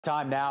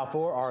Time now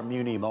for our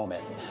Muni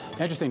moment.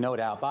 Interesting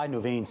note out by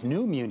Nuveen's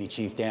new Muni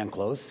chief, Dan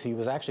Close. He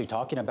was actually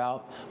talking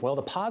about, well,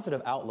 the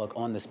positive outlook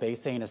on the space,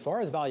 saying as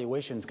far as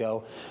valuations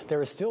go, there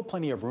is still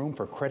plenty of room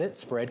for credit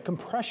spread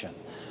compression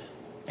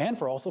and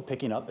for also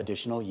picking up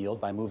additional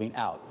yield by moving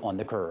out on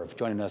the curve.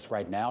 Joining us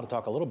right now to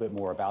talk a little bit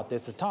more about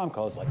this is Tom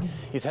Kozlik.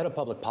 He's head of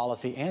public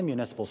policy and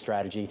municipal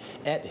strategy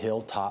at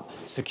Hilltop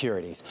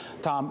Securities.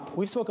 Tom,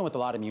 we've spoken with a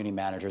lot of Muni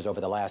managers over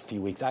the last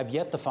few weeks. I've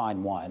yet to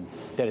find one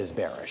that is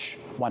bearish.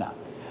 Why not?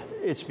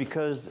 It's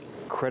because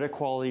credit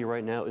quality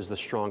right now is the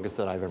strongest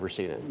that I've ever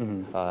seen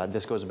it.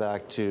 This goes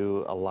back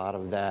to a lot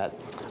of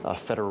that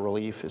federal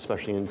relief,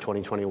 especially in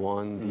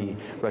 2021. The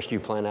Rescue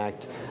Plan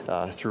Act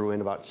threw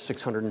in about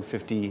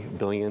 $650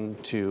 billion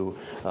to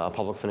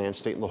public finance,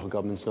 state and local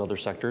governments and other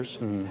sectors.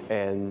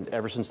 And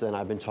ever since then,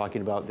 I've been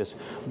talking about this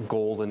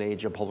golden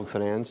age of public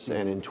finance.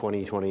 And in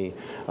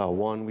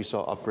 2021, we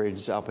saw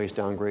upgrades outpace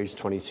downgrades.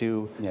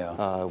 22,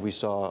 we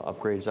saw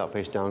upgrades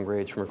outpace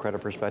downgrades from a credit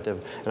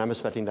perspective. And I'm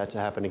expecting that to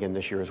happen again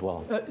this year as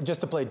well.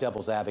 Just to play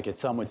devil's advocate,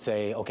 some would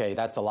say, okay,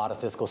 that's a lot of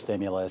fiscal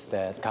stimulus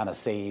that kind of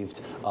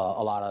saved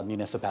a lot of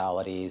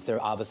municipalities.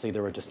 Obviously,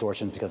 there were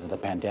distortions because of the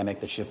pandemic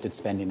that shifted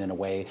spending in a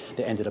way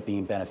that ended up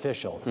being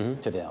beneficial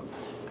to them.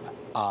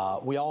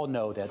 We all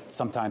know that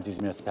sometimes these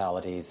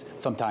municipalities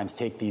sometimes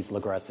take these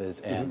legresses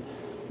and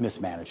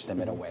mismanage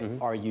them in a way.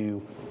 Are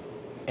you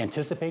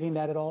anticipating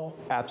that at all?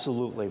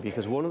 Absolutely,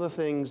 because one of the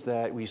things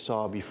that we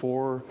saw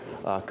before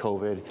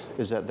COVID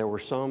is that there were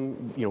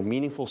some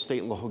meaningful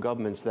state and local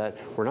governments that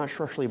were not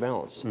structurally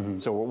balanced.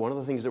 So one of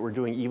the things that we're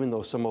doing, even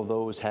though some of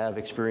those have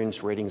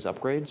experienced ratings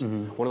upgrades,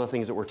 one of the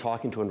things that we're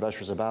talking to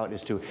investors about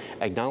is to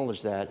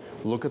acknowledge that,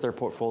 look at their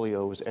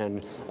portfolios,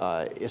 and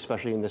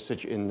especially in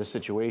this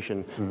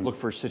situation, look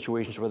for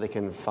situations where they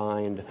can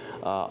find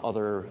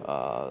other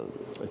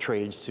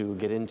trades to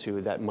get into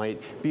that might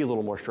be a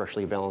little more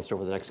structurally balanced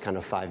over the next kind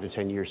of 5 to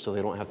 10 years, so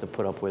they don't have to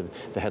put up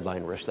with the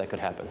headline risk that could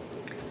happen.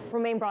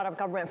 Romaine brought up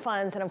government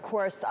funds, and of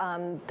course,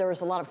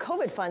 there's a lot of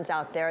COVID funds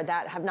out there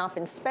that have not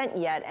been spent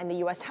yet, and the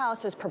U.S.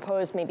 House has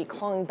proposed maybe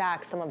clawing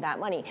back some of that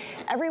money.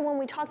 Everyone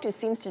we talk to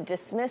seems to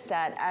dismiss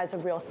that as a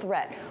real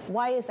threat.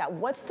 Why is that?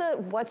 What's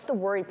the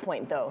worry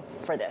point, though,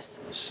 for this?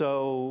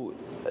 So,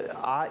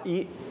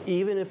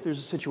 even if there's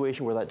a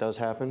situation where that does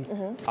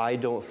happen, I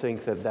don't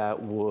think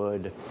that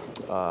would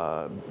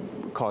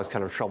cause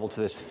kind of trouble to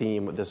this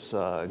theme, this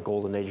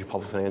golden age of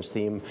public finance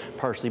theme,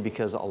 partially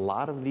because a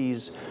lot of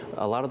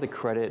the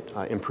credit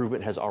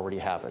improvement has already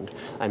happened.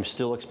 I'm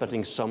still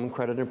expecting some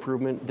credit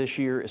improvement this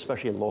year,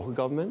 especially in local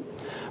government.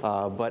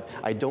 But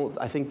I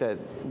think that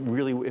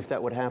really, if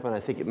that would happen, I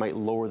think it might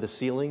lower the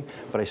ceiling.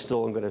 But I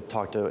still am going to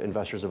talk to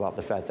investors about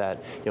the fact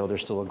that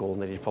there's still a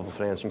golden age of public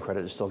finance and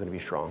credit is still going to be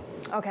strong.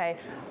 Okay.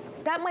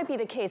 That might be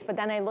the case, but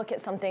then I look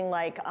at something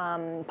like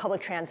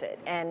public transit,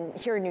 and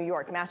here in New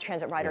York, mass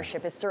transit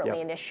ridership is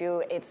certainly an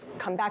issue. It's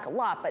come back a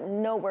lot, but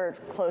nowhere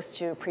close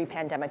to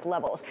pre-pandemic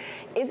levels.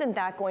 Isn't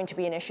that going to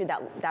be an issue,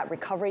 that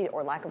recovery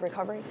or lack of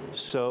recovery?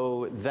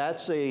 So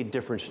that's a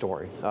different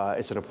story.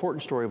 It's an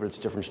important story, but it's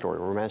a different story.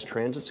 Where mass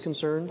transit's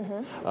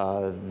concerned,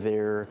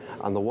 they're,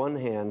 on the one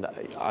hand,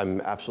 I'm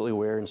absolutely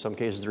aware, in some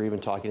cases they're even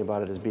talking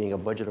about it as being a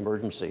budget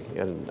emergency,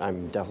 and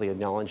I'm definitely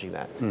acknowledging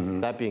that.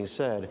 That being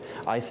said,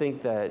 I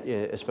think that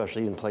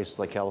especially in places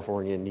like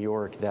California and New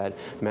York, that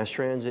mass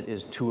transit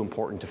is too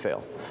important to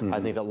fail.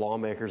 I think that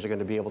lawmakers are going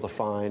to be able to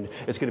find,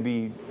 it's going to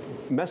be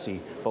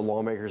messy, but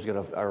lawmakers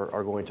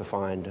are going to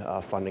find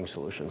funding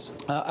solutions.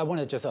 I want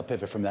to just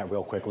pivot from that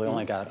real quickly. We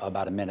only got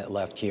about a minute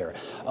left here.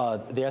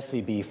 The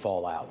SVB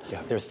fallout.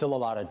 There's still a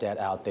lot of debt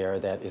out there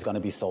that is going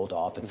to be sold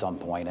off at some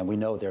point, and we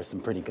know there's some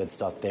pretty good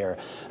stuff there.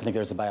 I think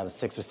there's about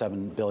 $6 or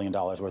 $7 billion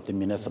worth of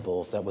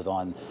municipals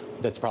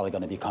that's probably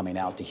going to be coming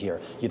out to here.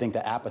 You think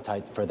the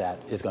appetite for that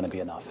is going to be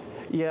enough?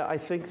 Yeah, I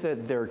think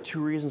that there are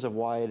two reasons of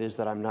why it is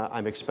that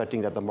I'm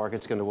expecting that the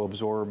market's going to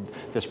absorb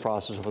this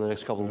process over the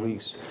next couple of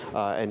weeks,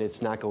 and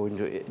it's not going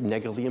to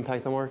negatively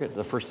impact the market.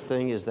 The first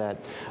thing is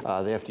that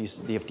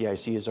the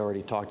FDIC has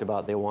already talked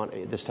about they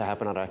want this to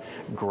happen on a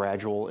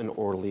gradual and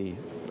orderly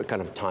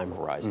kind of time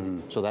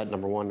horizon. So that,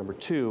 number one. Number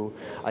two,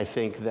 I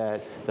think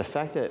that the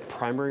fact that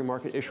primary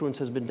market issuance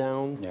has been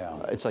down,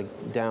 it's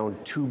like down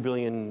 $2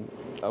 billion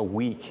a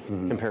week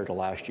compared to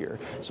last year.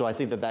 So I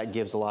think that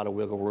gives a lot of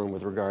wiggle room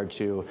with regard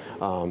to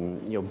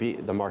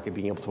the market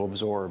being able to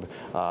absorb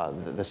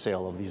the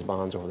sale of these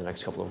bonds over the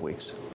next couple of weeks.